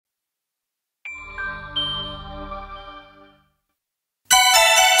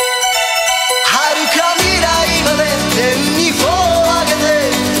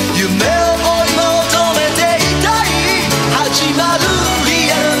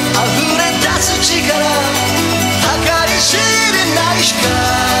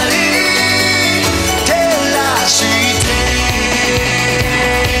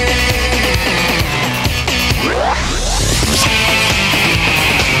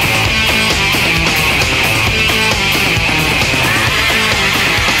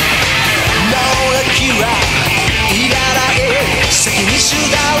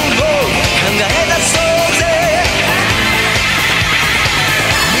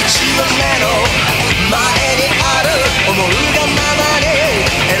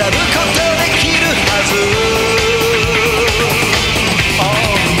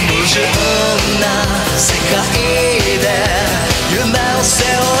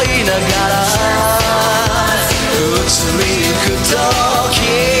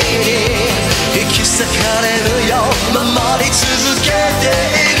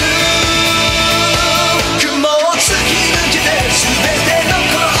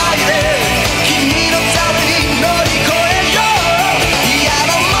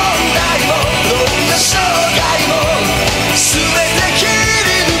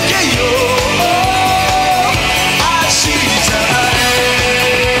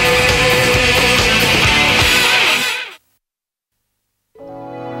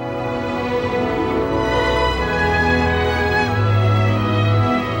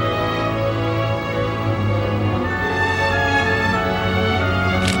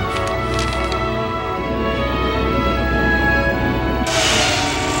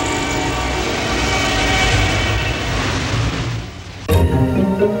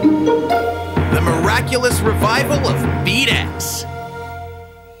Japanese revival of Beat Ass.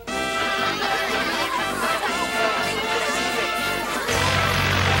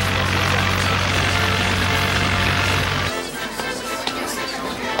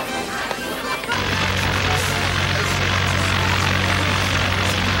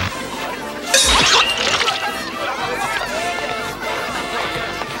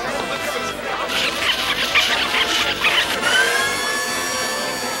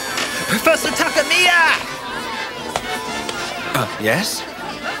 Professor Takamiya! Yes?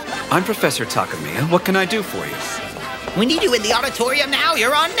 I'm Professor Takamiya. What can I do for you? We need you in the auditorium now.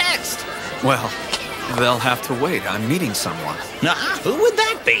 You're on next. Well, they'll have to wait. I'm meeting someone. Who would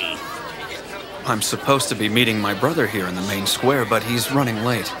that be? I'm supposed to be meeting my brother here in the main square, but he's running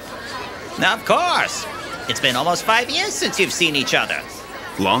late. Of course. It's been almost 5 years since you've seen each other.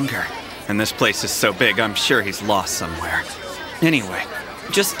 Longer. And this place is so big, I'm sure he's lost somewhere. Anyway,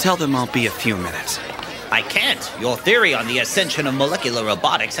 just tell them I'll be a few minutes. I can't. Your theory on the ascension of molecular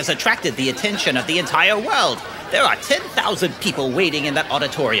robotics has attracted the attention of the entire world. There are 10,000 people waiting in that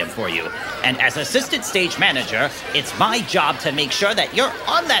auditorium for you. And as assistant stage manager, it's my job to make sure that you're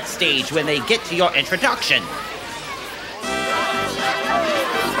on that stage when they get to your introduction.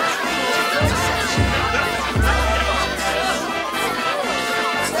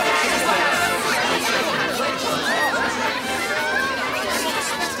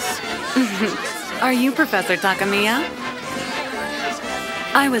 Are you Professor Takamiya?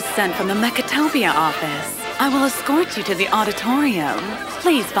 I was sent from the Mechatopia office. I will escort you to the auditorium.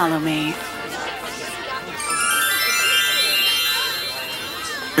 Please follow me.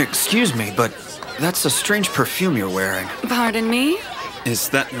 Excuse me, but that's a strange perfume you're wearing. Pardon me? Is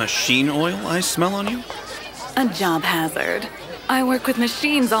that machine oil I smell on you? A job hazard. I work with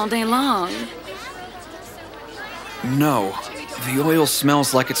machines all day long. No. The oil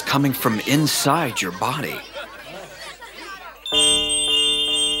smells like it's coming from inside your body.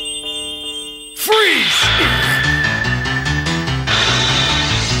 Freeze!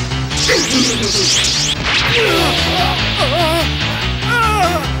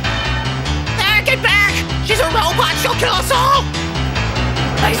 Get back! She's a robot! She'll kill us all!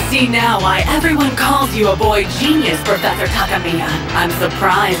 I see now why everyone calls you a boy genius, Professor Takamiya. I'm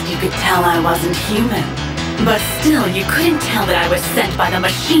surprised you could tell I wasn't human. But still, you couldn't tell that I was sent by the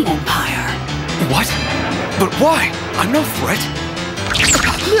Machine Empire. What? But why? I'm no threat.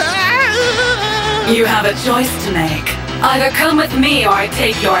 You have a choice to make. Either come with me or I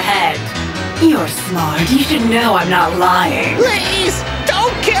take your head. You're smart. You should know I'm not lying. Please!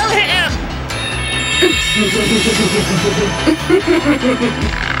 Don't kill him!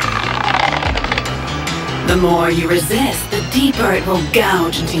 The more you resist, the deeper it will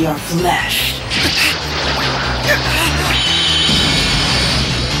gouge into your flesh.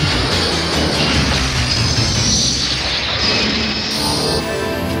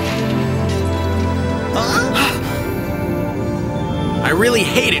 I really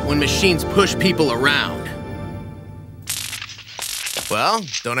hate it when machines push people around. Well,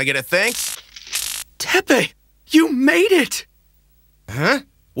 don't I get a thanks? Teppei! You made it! Huh?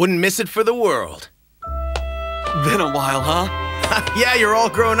 Wouldn't miss it for the world. Been a while, huh? Yeah, you're all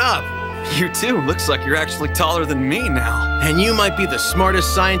grown up. You too. Looks like you're actually taller than me now. And you might be the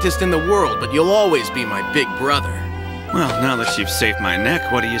smartest scientist in the world, but you'll always be my big brother. Well, now that you've saved my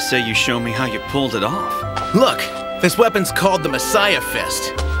neck, what do you say you show me how you pulled it off? Look, this weapon's called the Messiah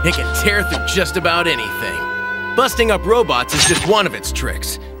Fist. It can tear through just about anything. Busting up robots is just one of its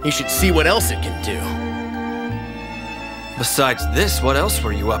tricks. You should see what else it can do. Besides this, what else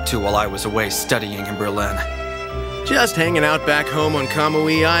were you up to while I was away studying in Berlin? Just hanging out back home on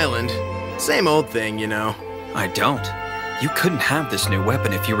Kamui Island. Same old thing, you know. I don't. You couldn't have this new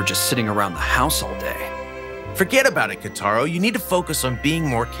weapon if you were just sitting around the house all day. Forget about it, Kotaro. You need to focus on being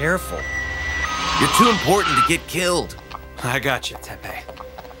more careful. You're too important to get killed. I got you, Teppei.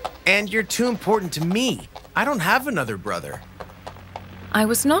 And you're too important to me. I don't have another brother. I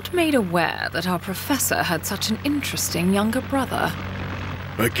was not made aware that our professor had such an interesting younger brother.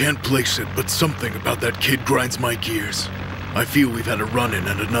 I can't place it, but something about that kid grinds my gears. I feel we've had a run-in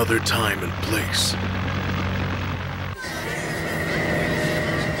at another time and place.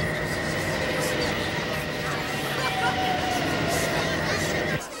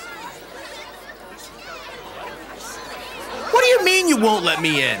 What do you mean you won't let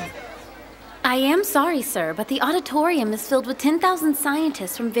me in? I am sorry, sir, but the auditorium is filled with 10,000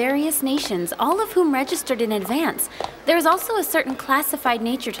 scientists from various nations, all of whom registered in advance. There is also a certain classified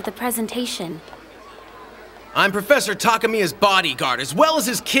nature to the presentation. I'm Professor Takamiya's bodyguard, as well as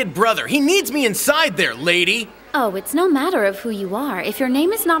his kid brother. He needs me inside there, lady! Oh, it's no matter of who you are. If your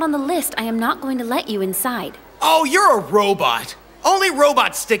name is not on the list, I am not going to let you inside. Oh, you're a robot. Only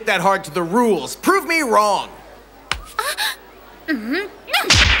robots stick that hard to the rules. Prove me wrong.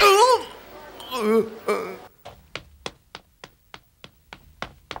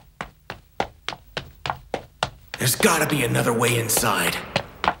 There's gotta be another way inside.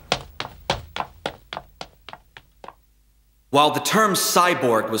 While the term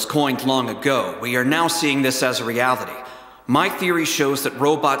cyborg was coined long ago, we are now seeing this as a reality. My theory shows that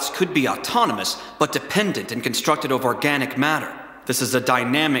robots could be autonomous, but dependent and constructed of organic matter. This is a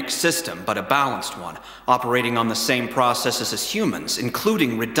dynamic system, but a balanced one, operating on the same processes as humans,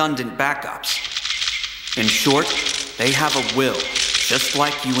 including redundant backups. In short, they have a will, just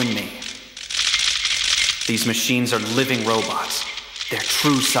like you and me. These machines are living robots. They're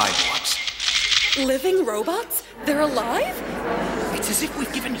true cyborgs. Living robots? They're alive? It's as if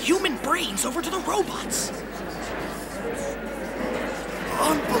we've given human brains over to the robots.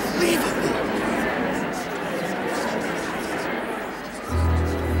 Unbelievable!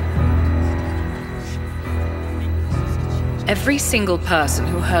 Every single person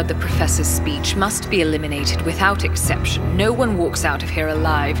who heard the professor's speech must be eliminated without exception. No one walks out of here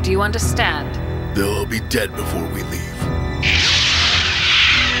alive. Do you understand? They'll all be dead before we leave.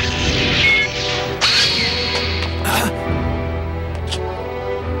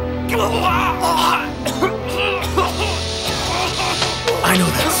 I know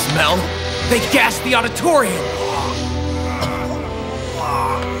that smell. They gassed the auditorium.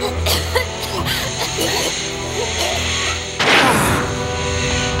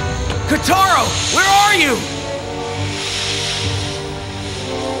 Kotaro, where are you?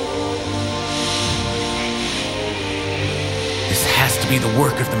 This has to be the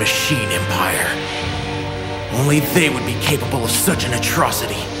work of the Machine Empire. Only they would be capable of such an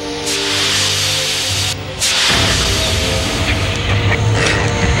atrocity.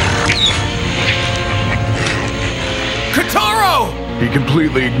 Kotaro! He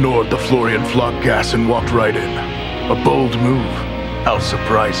completely ignored the Florian flock gas and walked right in. A bold move. How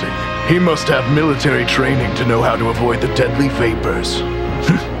surprising. He must have military training to know how to avoid the deadly vapors.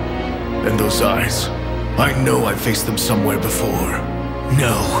 And those eyes. I know I've faced them somewhere before.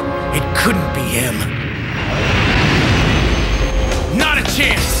 No, it couldn't be him. Not a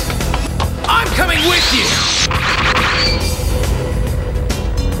chance! I'm coming with you!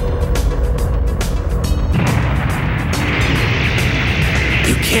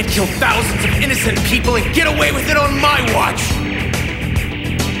 You can't kill thousands of innocent people and get away with it on my watch!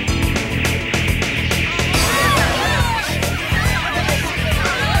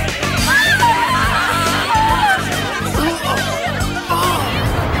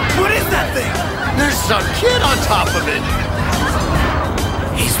 What is that thing? There's some kid on top of it!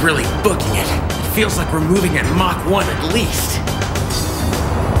 He's really booking it. It feels like we're moving at Mach 1 at least.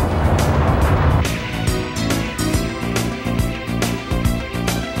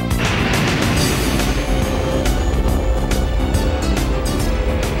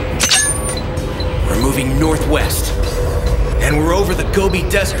 We're moving northwest. And we're over the Gobi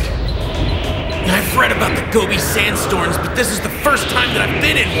Desert. I've read about the Gobi sandstorms, but this is the first time that I've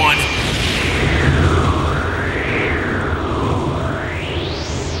been in one.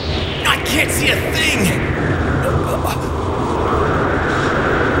 I can't see a thing!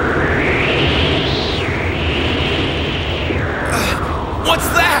 What's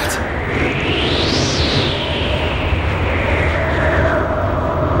that?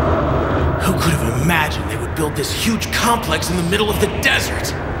 Who could have imagined they would build this huge complex in the middle of the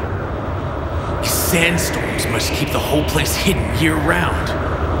desert? These sandstorms must keep the whole place hidden year-round.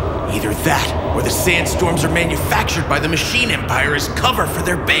 Either that, or the sandstorms are manufactured by the Machine Empire as cover for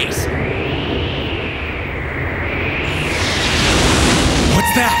their base.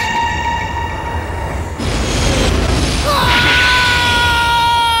 What's that?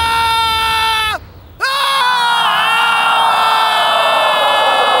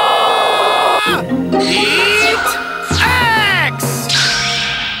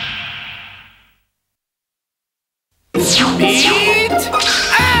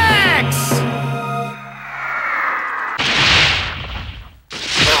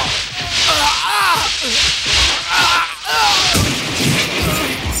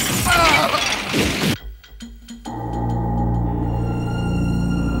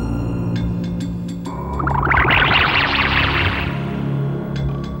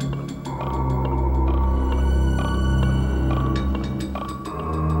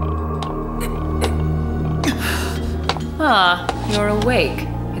 You're awake.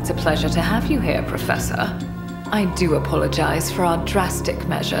 It's a pleasure to have you here, Professor. I do apologize for our drastic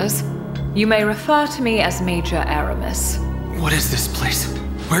measures. You may refer to me as Major Aramis. What is this place?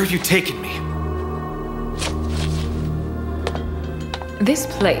 Where have you taken me? This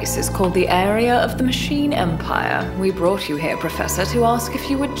place is called the area of the Machine Empire. We brought you here, Professor, to ask if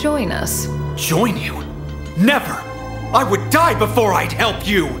you would join us. Join you? Never! I would die before I'd help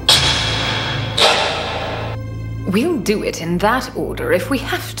you! We'll do it in that order if we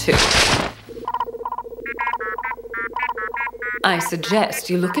have to. I suggest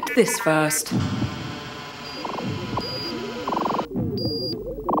you look at this first.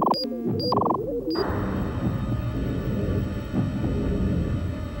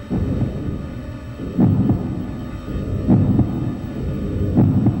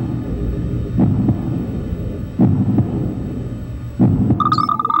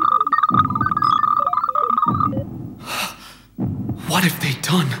 What have they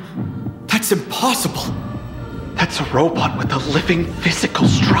done? That's impossible! That's a robot with a living physical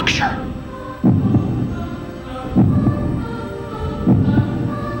structure.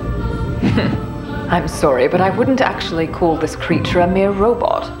 I'm sorry, but I wouldn't actually call this creature a mere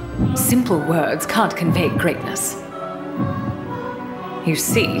robot. Simple words can't convey greatness. You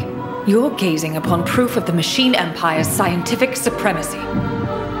see, you're gazing upon proof of the Machine Empire's scientific supremacy.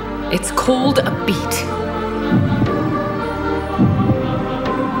 It's called a beat.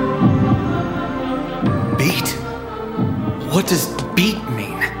 Beat? What does beat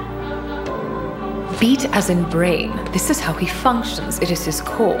mean? Beat as in brain. This is how he functions. It is his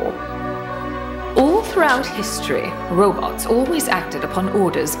core. All throughout history, robots always acted upon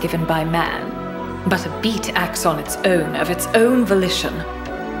orders given by man. But a beat acts on its own, of its own volition.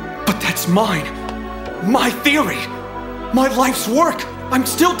 But that's mine! My theory! My life's work! I'm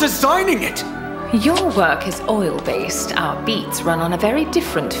still designing it! Your work is oil-based. Our beats run on a very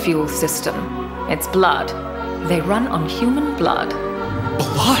different fuel system. It's blood. They run on human blood.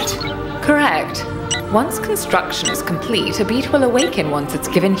 Blood? Correct. Once construction is complete, a beat will awaken once it's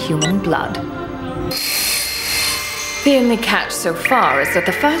given human blood. The only catch so far is that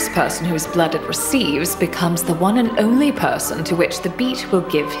the first person whose blood it receives becomes the one and only person to which the beat will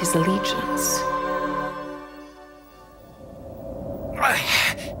give his allegiance.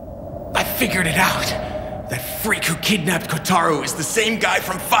 I figured it out. That freak who kidnapped Kotaro is the same guy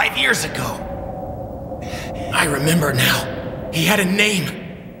from 5 years ago. I remember now. He had a name.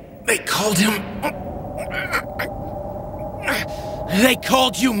 They called him... They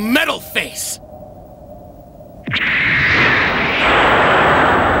called you Metal Face!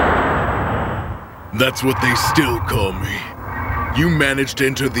 That's what they still call me. You managed to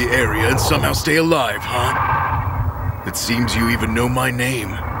enter the area and somehow stay alive, huh? It seems you even know my name.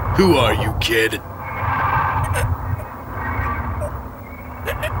 Who are you, kid?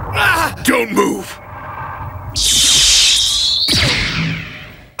 Don't move!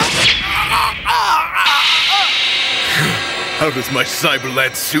 How does my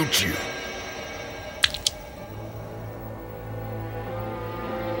cyberlad suit you?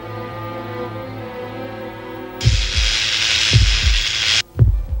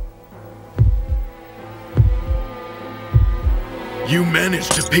 You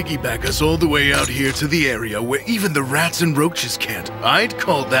managed to piggyback us all the way out here to the area where even the rats and roaches can't. I'd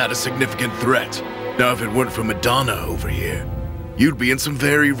call that a significant threat. Now, if it weren't for Madonna over here, you'd be in some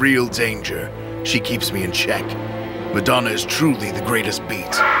very real danger. She keeps me in check. Madonna is truly the greatest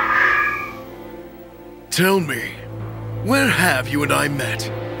beat. Tell me, where have you and I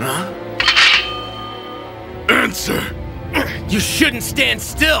met, huh? Answer! You shouldn't stand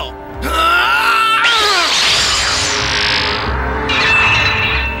still!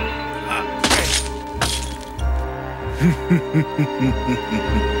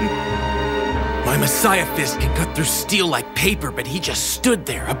 My Messiah fist can cut through steel like paper, but he just stood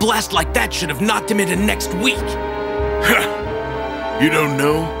there. A blast like that should have knocked him into next week. You don't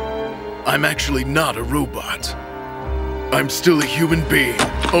know? I'm actually not a robot. I'm still a human being,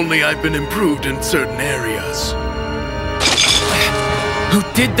 only I've been improved in certain areas. Who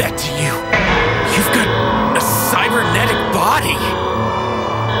did that to you? You've got a cybernetic body!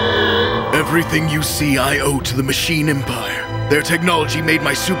 Everything you see I owe to the Machine Empire. Their technology made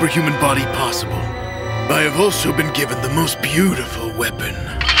my superhuman body possible. I have also been given the most beautiful weapon.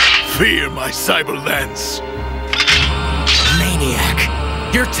 Fear my cyber lance.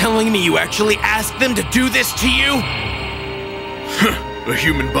 Maniac! You're telling me you actually asked them to do this to you? A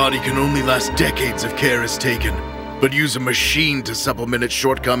human body can only last decades if care is taken. But use a machine to supplement its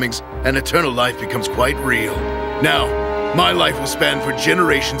shortcomings, and eternal life becomes quite real. Now, my life will span for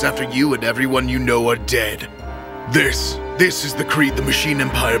generations after you and everyone you know are dead. This is the creed the Machine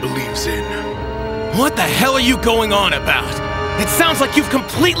Empire believes in. What the hell are you going on about? It sounds like you've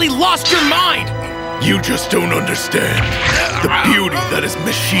completely lost your mind! You just don't understand the beauty that is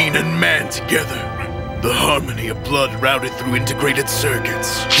machine and man together. The harmony of blood routed through integrated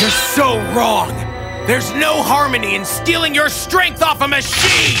circuits. You're so wrong! There's no harmony in stealing your strength off a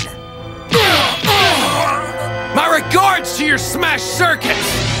machine! My regards to your smashed circuits!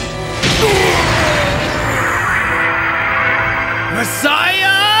 Messiah!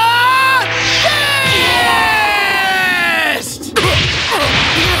 Fist!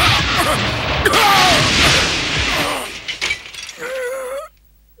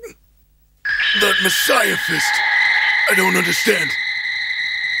 That Messiah Fist. I don't understand.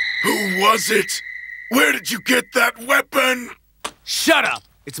 Who was it? Where did you get that weapon? Shut up!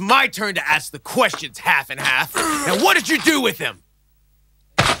 It's my turn to ask the questions, half and half. Now what did you do with him?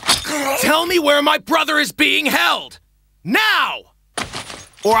 Tell me where my brother is being held! Now!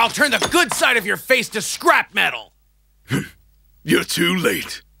 Or I'll turn the good side of your face to scrap metal! You're too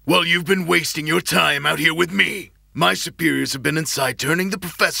late. While you've been wasting your time out here with me, my superiors have been inside turning the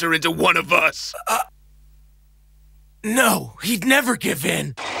professor into one of us. No, he'd never give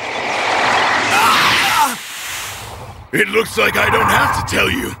in. It looks like I don't have to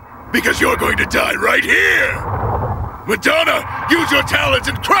tell you, because you're going to die right here! Madonna, use your talents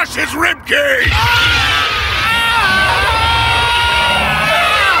and crush his ribcage!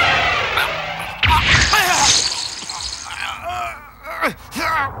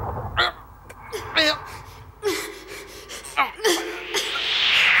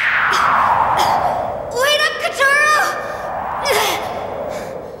 Wait up, Kotaro!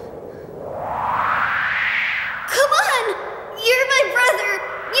 Come on! You're my brother!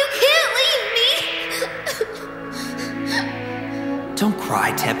 You can't leave me! Don't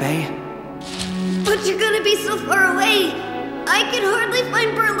cry, Teppei. But you're gonna be so far away! I can hardly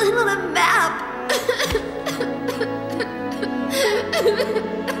find Berlin on a map!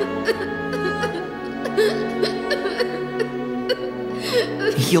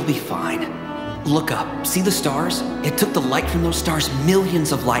 You'll be fine. Look up. See the stars? It took the light from those stars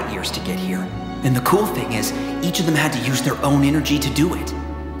millions of light years to get here. And the cool thing is, each of them had to use their own energy to do it.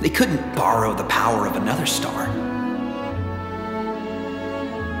 They couldn't borrow the power of another star.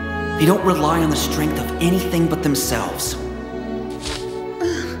 They don't rely on the strength of anything but themselves.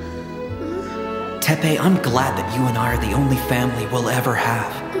 Teppei, I'm glad that you and I are the only family we'll ever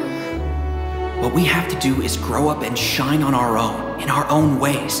have. What we have to do is grow up and shine on our own, in our own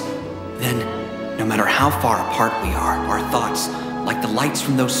ways. Then, no matter how far apart we are, our thoughts, like the lights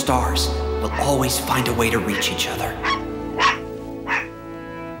from those stars, will always find a way to reach each other.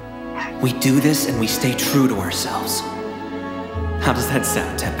 We do this and we stay true to ourselves. How does that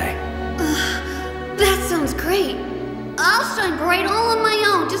sound, Teppei? That sounds great! I'll shine bright all on my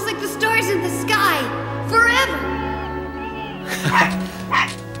own, just like the stars in the sky, forever!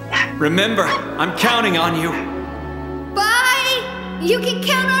 Remember, I'm counting on you. Bye! You can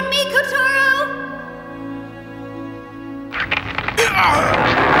count on me, Kotaro!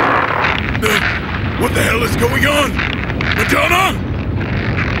 What the hell is going on? Madonna?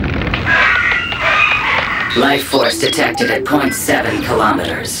 Life force detected at 0.7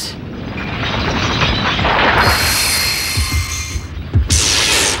 kilometers.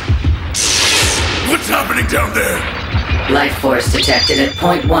 What's happening down there? Life force detected at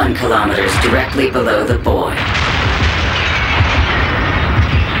 0.1 kilometers directly below the boy.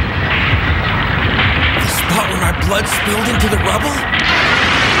 The spot where my blood spilled into the rubble?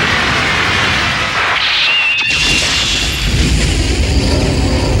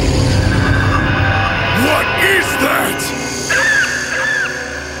 What is that?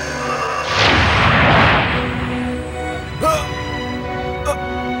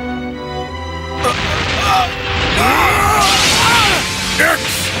 X!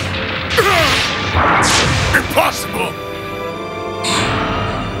 Impossible!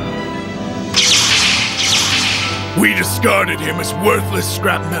 We discarded him as worthless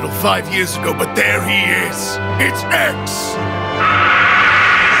scrap metal 5 years ago, but there he is. It's X!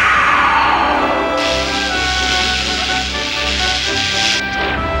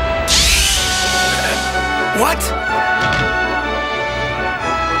 What?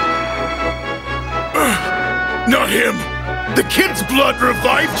 Not him! The kid's blood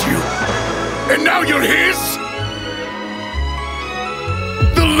revived you! And now you're his?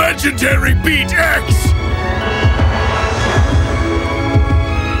 The legendary Beat X!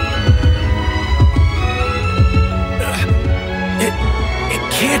 It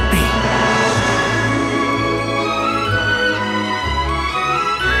can't be.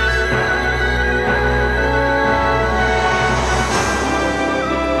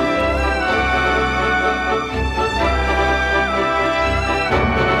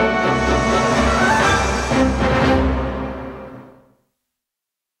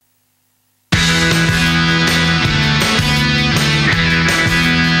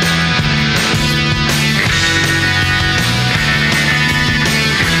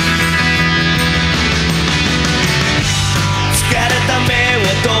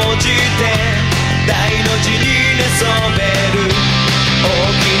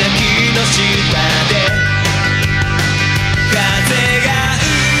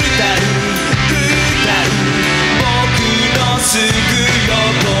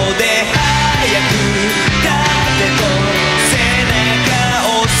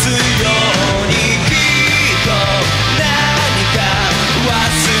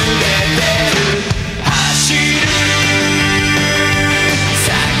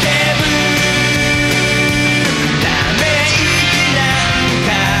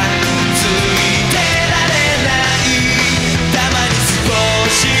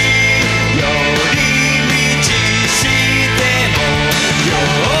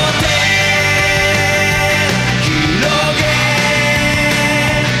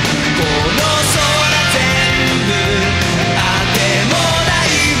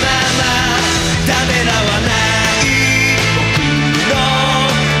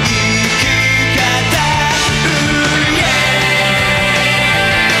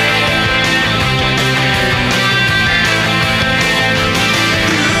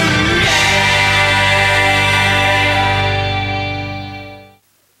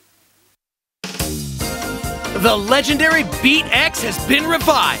 The legendary Beat X has been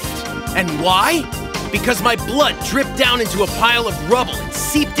revived. And why? Because my blood dripped down into a pile of rubble and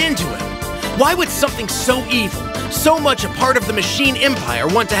seeped into him. Why would something so evil, so much a part of the machine empire,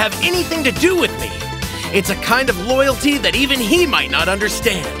 want to have anything to do with me? It's a kind of loyalty that even he might not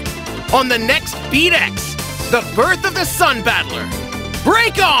understand. On the next Beat X, the birth of the Sun Battler.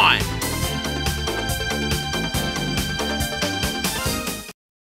 Break on!